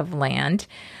 acres of land,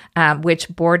 which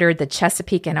bordered the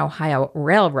Chesapeake and Ohio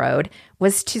Railroad,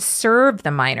 was to serve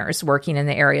the miners working in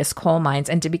the area's coal mines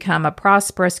and to become a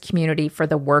prosperous community for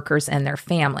the workers and their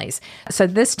families. So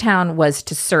this town was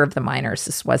to serve the miners.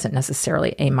 This wasn't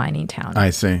necessarily a mining town.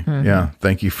 I see. Mm-hmm. Yeah.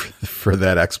 Thank you for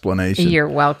that explanation. You're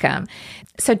welcome.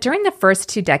 So during the first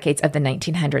 2 decades of the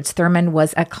 1900s, Thurmond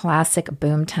was a classic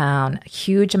boom town.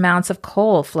 Huge amounts of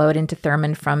coal flowed into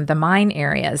Thurmond from the mine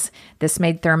areas. This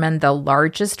made Thurmond the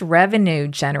largest revenue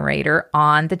generator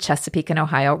on the Chesapeake and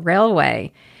Ohio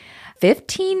Railway.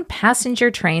 15 passenger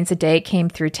trains a day came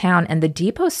through town, and the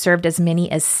depot served as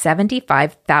many as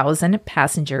 75,000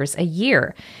 passengers a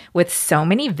year. With so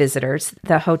many visitors,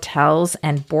 the hotels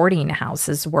and boarding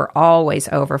houses were always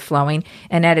overflowing,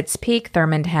 and at its peak,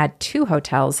 Thurmond had 2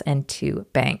 hotels and 2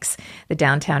 banks. The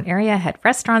downtown area had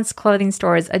restaurants, clothing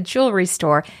stores, a jewelry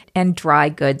store, and dry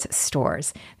goods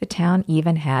stores. The town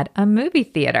even had a movie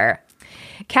theater.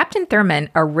 Captain Thurmond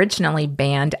originally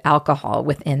banned alcohol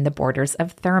within the borders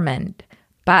of Thurmond,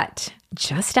 but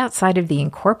just outside of the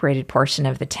incorporated portion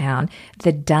of the town,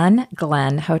 the Dun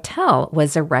Glen Hotel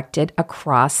was erected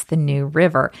across the New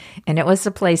River, and it was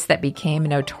a place that became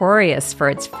notorious for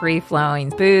its free-flowing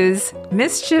booze,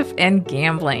 mischief, and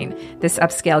gambling. This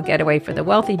upscale getaway for the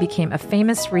wealthy became a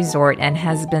famous resort and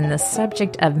has been the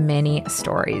subject of many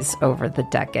stories over the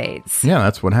decades. Yeah,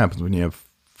 that's what happens when you have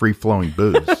free-flowing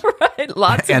booze. Right,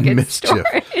 lots of and good mischief.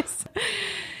 Stories.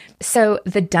 So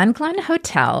the Dun Glen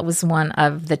Hotel was one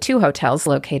of the 2 hotels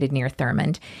located near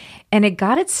Thurmond, and it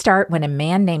got its start when a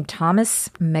man named Thomas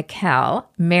McKell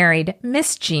married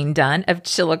Miss Jean Dunn of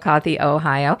Chillicothe,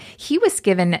 Ohio. He was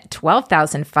given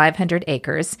 12,500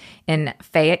 acres in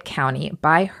Fayette County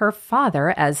by her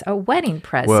father as a wedding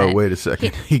present. Well, wait a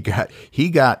second. He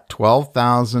got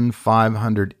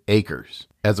 12,500 acres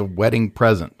as a wedding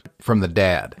present from the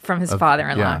dad. From his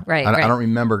father-in-law, yeah. right. I don't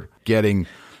remember getting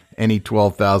any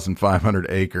 12,500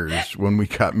 acres when we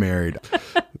got married.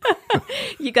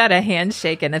 You got a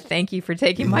handshake and a thank you for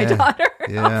taking my daughter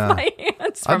off my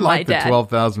hands from I'd like my dad. the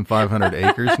 12,500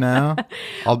 acres now.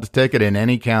 I'll just take it in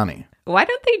any county. Why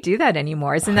don't they do that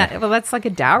anymore? Isn't that, well, that's like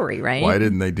a dowry, right? Why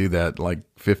didn't they do that like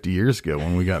 50 years ago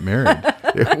when we got married?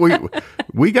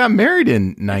 we got married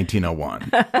in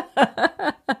 1901.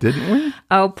 Didn't we?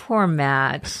 Oh, poor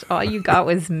Matt. All you got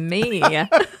was me.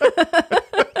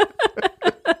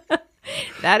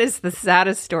 That is the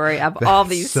saddest story of all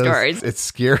these stories. It's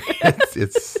scary.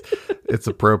 It's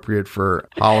appropriate for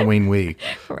Halloween week.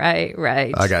 Right.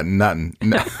 I got nothing.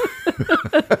 No.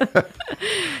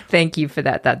 Thank you for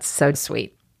that. That's so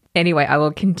sweet. Anyway, I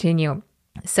will continue.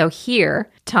 So here,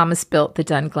 Thomas built the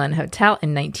Dunglen Hotel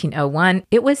in 1901.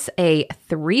 It was a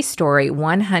 3-story,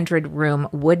 100-room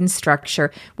wooden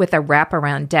structure with a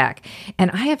wraparound deck.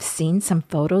 And I have seen some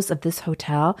photos of this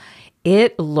hotel.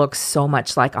 It looks so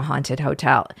much like a haunted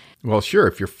hotel. Well, sure.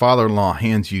 If your father-in-law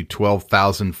hands you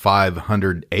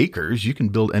 12,500 acres, you can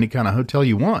build any kind of hotel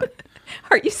you want.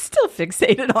 Are you still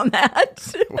fixated on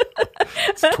that?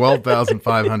 It's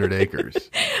 12,500 acres.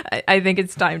 I think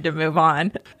it's time to move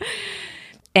on.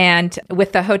 And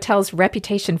with the hotel's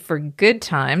reputation for good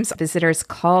times, visitors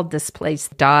called this place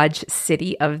Dodge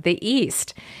City of the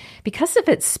East. Because of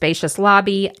its spacious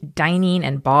lobby, dining,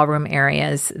 and ballroom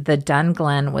areas, the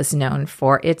Dunglen was known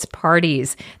for its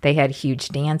parties. They had huge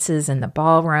dances in the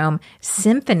ballroom.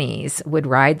 Symphonies would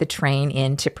ride the train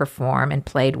in to perform and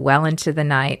played well into the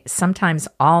night, sometimes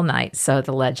all night, so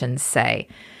the legends say.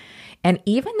 And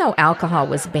even though alcohol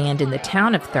was banned in the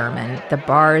town of Thurman, the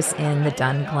bars in the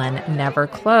Dunglen never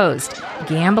closed.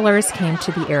 Gamblers came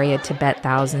to the area to bet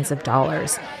thousands of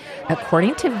dollars.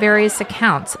 According to various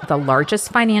accounts, the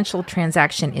largest financial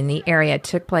transaction in the area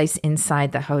took place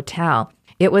inside the hotel.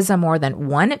 It was a more than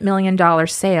 $1 million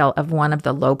sale of one of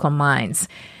the local mines.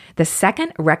 The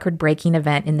second record-breaking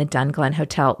event in the Dunglen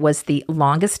Hotel was the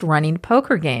longest-running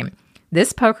poker game.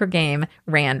 This poker game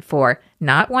ran for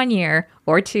not 1 year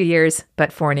or 2 years,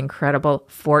 but for an incredible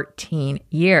 14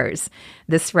 years.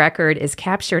 This record is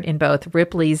captured in both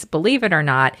Ripley's Believe It or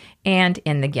Not and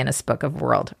in the Guinness Book of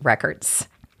World Records.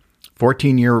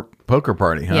 14-year poker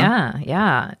party, huh?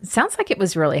 Yeah. Sounds like it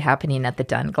was really happening at the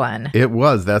Dunglen. It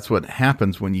was. That's what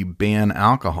happens when you ban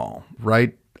alcohol.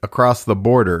 Right across the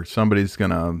border, somebody's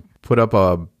going to put up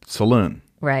a saloon.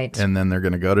 Right. And then they're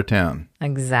going to go to town.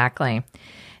 Exactly.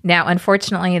 Now,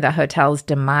 unfortunately, the hotel's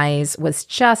demise was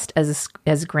just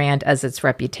as grand as its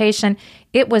reputation.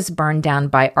 It was burned down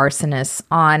by arsonists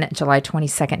on July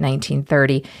 22nd,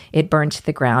 1930. It burned to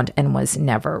the ground and was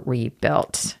never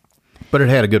rebuilt. But it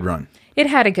had a good run. It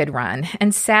had a good run.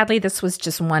 And sadly, this was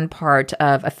just one part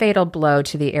of a fatal blow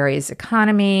to the area's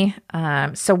economy.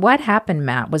 So what happened,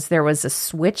 Matt, was there was a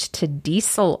switch to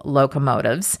diesel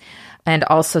locomotives, and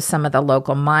also some of the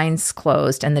local mines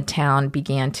closed and the town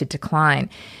began to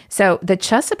decline. So the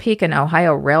Chesapeake and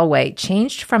Ohio Railway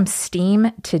changed from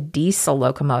steam to diesel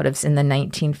locomotives in the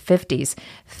 1950s.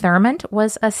 Thurmond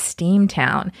was a steam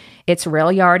town. Its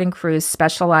rail yard and crews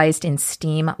specialized in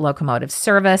steam locomotive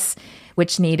service,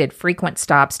 which needed frequent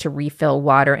stops to refill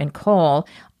water and coal.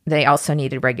 They also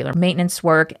needed regular maintenance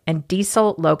work, and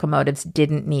diesel locomotives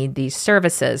didn't need these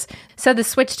services. So the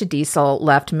switch to diesel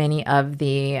left many of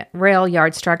the rail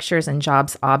yard structures and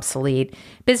jobs obsolete.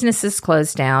 Businesses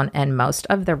closed down, and most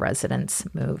of the residents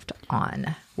moved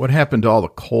on. What happened to all the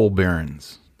coal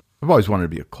barons? I've always wanted to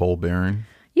be a coal baron.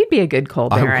 You'd be a good coal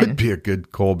baron. I would be a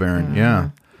good coal baron, yeah.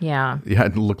 Yeah. You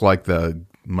had to look like the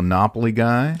Monopoly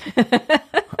guy.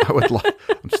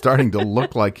 I'm starting to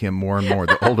look like him more and more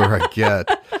the older I get.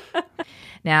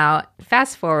 Now,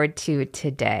 fast forward to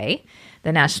today.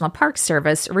 The National Park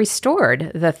Service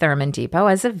restored the Thurmond Depot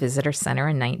as a visitor center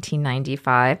in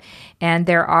 1995, and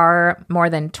there are more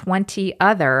than 20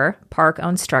 other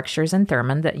park-owned structures in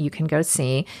Thurmond that you can go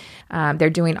see. They're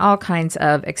doing all kinds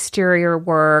of exterior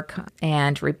work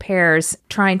and repairs,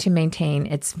 trying to maintain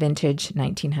its vintage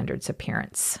 1900s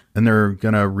appearance. And they're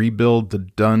going to rebuild the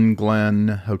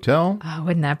Dunglen Hotel? Oh,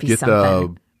 wouldn't that be Get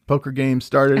something? The poker game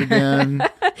started again.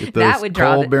 Get those That would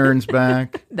draw coal barons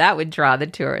back. That would draw the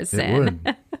tourists It in.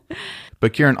 would.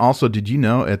 But Karen, also, did you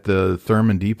know at the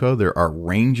Thurmond Depot, there are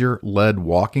ranger-led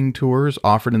walking tours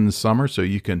offered in the summer, so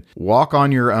you can walk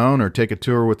on your own or take a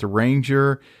tour with the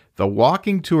ranger. The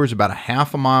walking tour is about a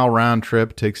half a mile round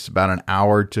trip, takes about an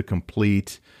hour to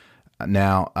complete.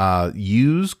 Now,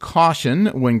 use caution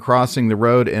when crossing the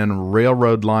road and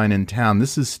railroad line in town.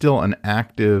 This is still an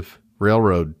active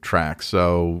railroad track,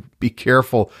 so be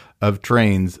careful of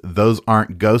trains. Those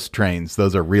aren't ghost trains.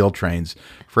 Those are real trains.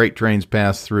 Freight trains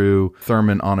pass through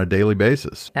Thurmond on a daily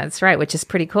basis. That's right, which is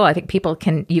pretty cool. I think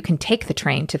you can take the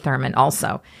train to Thurmond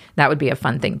also. That would be a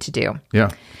fun thing to do. Yeah.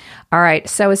 All right,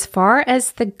 so as far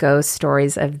as the ghost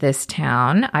stories of this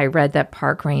town, I read that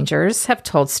park rangers have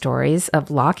told stories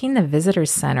of locking the visitor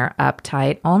center up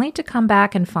tight only to come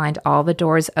back and find all the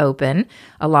doors open,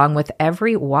 along with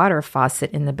every water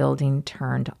faucet in the building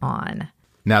turned on.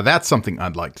 Now, that's something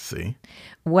I'd like to see.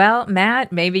 Well,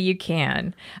 Matt, maybe you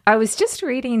can. I was just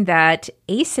reading that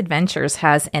Ace Adventures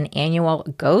has an annual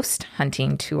ghost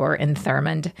hunting tour in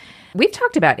Thurmond. We've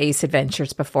talked about Ace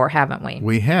Adventures before, haven't we?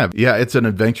 We have. Yeah, it's an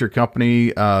adventure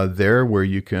company there where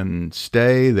you can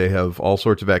stay. They have all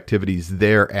sorts of activities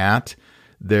there at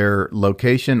their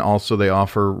location. Also, they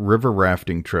offer river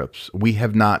rafting trips. We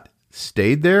have not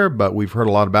stayed there, but we've heard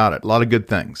a lot about it. A lot of good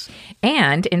things.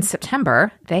 And in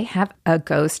September, they have a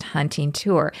ghost hunting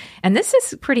tour. And this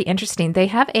is pretty interesting. They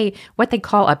have what they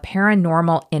call a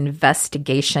paranormal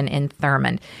investigation in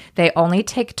Thurmond. They only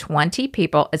take 20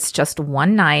 people. It's just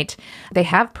one night. They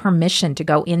have permission to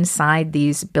go inside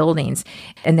these buildings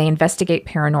and they investigate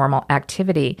paranormal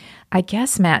activity. I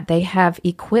guess, Matt, they have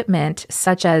equipment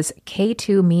such as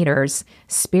K2 meters,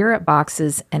 spirit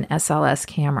boxes, and SLS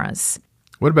cameras.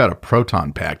 What about a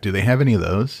proton pack? Do they have any of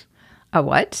those? A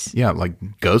what? Yeah, like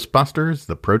Ghostbusters,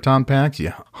 the proton packs.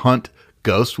 You hunt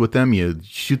ghosts with them. You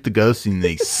shoot the ghosts and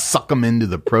they suck them into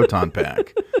the proton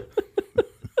pack.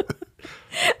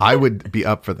 I would be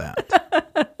up for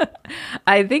that.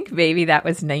 I think maybe that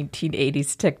was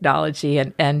 1980s technology,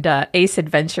 and Ace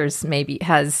Adventures maybe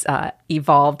has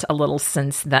evolved a little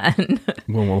since then.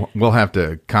 We'll have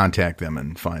to contact them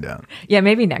and find out. Yeah,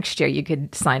 maybe next year you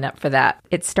could sign up for that.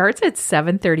 It starts at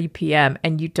 7:30 p.m.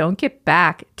 and you don't get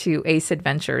back to Ace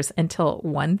Adventures until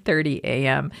 1:30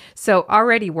 a.m. So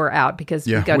already we're out because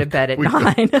we go to bed at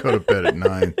 9. We go to bed at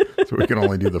 9, so we can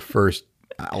only do the first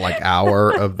hour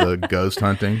of the ghost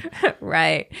hunting.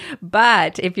 Right.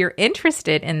 But if you're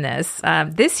interested in this,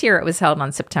 this year it was held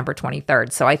on September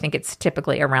 23rd. So I think it's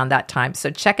typically around that time.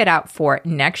 So check it out for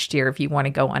next year if you want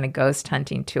to go on a ghost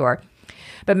hunting tour.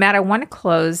 But Matt, I want to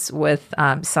close with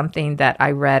something that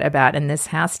I read about, and this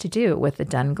has to do with the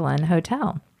Dunglen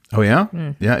Hotel. Oh, yeah?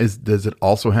 Yeah. Does it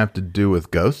also have to do with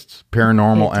ghosts?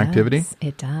 Paranormal activity?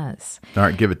 It does. All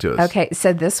right, give it to us. Okay,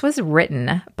 so this was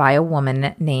written by a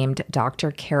woman named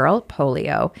Dr. Carol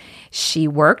Polio. She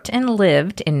worked and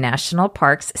lived in national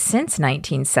parks since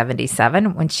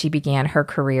 1977 when she began her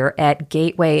career at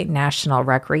Gateway National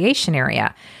Recreation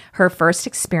Area. Her first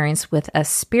experience with a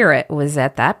spirit was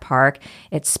at that park.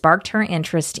 It sparked her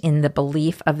interest in the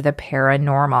belief of the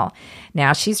paranormal.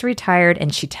 Now she's retired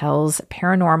and she tells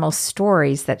paranormal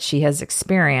stories that she has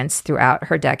experienced throughout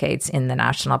her decades in the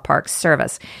National Park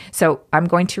Service. So I'm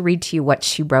going to read to you what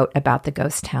she wrote about the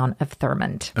ghost town of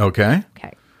Thurmond. Okay.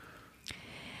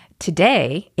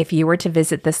 Today, if you were to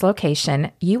visit this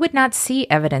location, you would not see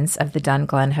evidence of the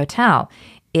Dunglen Hotel.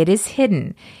 It is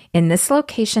hidden. In this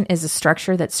location is a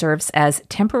structure that serves as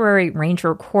temporary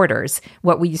ranger quarters,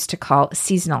 what we used to call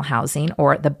seasonal housing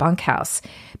or the bunkhouse.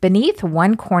 Beneath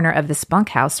one corner of this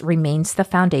bunkhouse remains the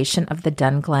foundation of the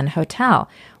Dunglen Hotel.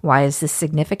 Why is this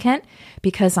significant?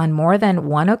 Because on more than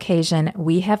one occasion,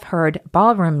 we have heard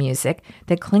ballroom music,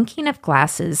 the clinking of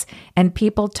glasses, and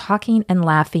people talking and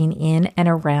laughing in and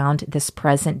around this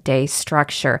present-day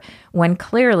structure, when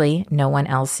clearly no one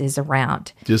else is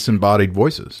around. Disembodied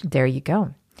voices. There you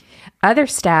go. Other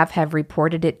staff have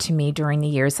reported it to me during the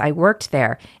years I worked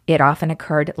there. It often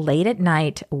occurred late at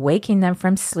night, waking them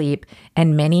from sleep,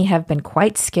 and many have been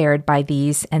quite scared by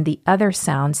these and the other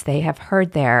sounds they have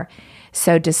heard there.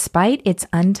 So despite its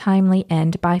untimely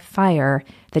end by fire,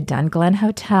 the Dunglen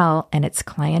Hotel and its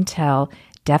clientele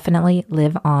definitely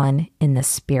live on in the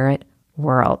spirit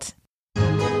world.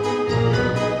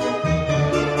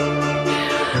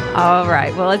 All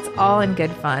right. Well, it's all in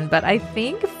good fun, but I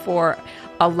think for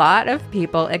a lot of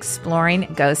people, exploring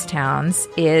ghost towns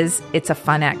it's a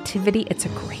fun activity. It's a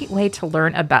great way to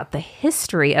learn about the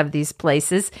history of these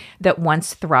places that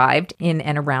once thrived in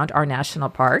and around our national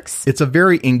parks. It's a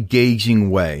very engaging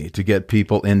way to get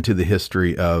people into the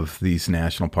history of these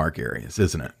national park areas,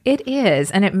 isn't it? It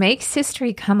is, and it makes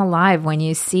history come alive when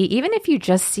you see, even if you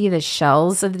just see the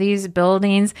shells of these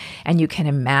buildings and you can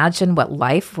imagine what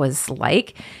life was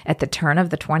like at the turn of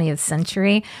the 20th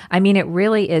century. I mean, it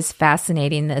really is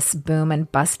fascinating, this boom and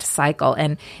bust cycle,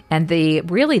 and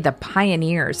the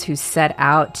pioneers who set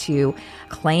out to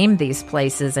claim these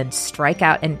places and strike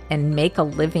out and make a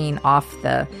living off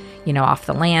the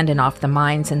land and off the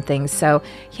mines and things. So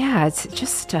yeah, it's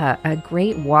just a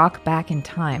great walk back in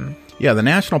time. Yeah, the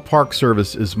National Park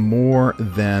Service is more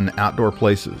than outdoor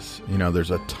places. You know,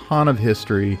 there's a ton of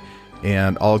history,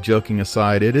 and all joking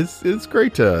aside, it's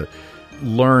great to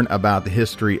learn about the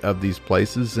history of these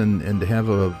places and to have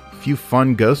a few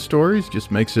fun ghost stories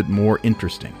just makes it more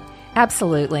interesting.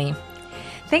 Absolutely.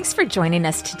 Thanks for joining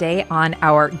us today on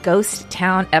our Ghost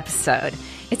Town episode.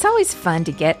 It's always fun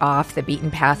to get off the beaten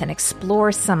path and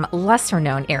explore some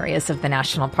lesser-known areas of the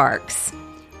national parks.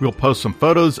 We'll post some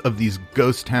photos of these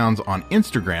ghost towns on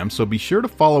Instagram, so be sure to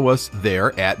follow us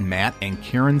there at Matt and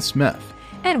Karen Smith.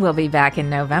 And we'll be back in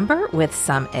November with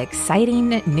some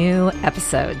exciting new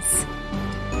episodes.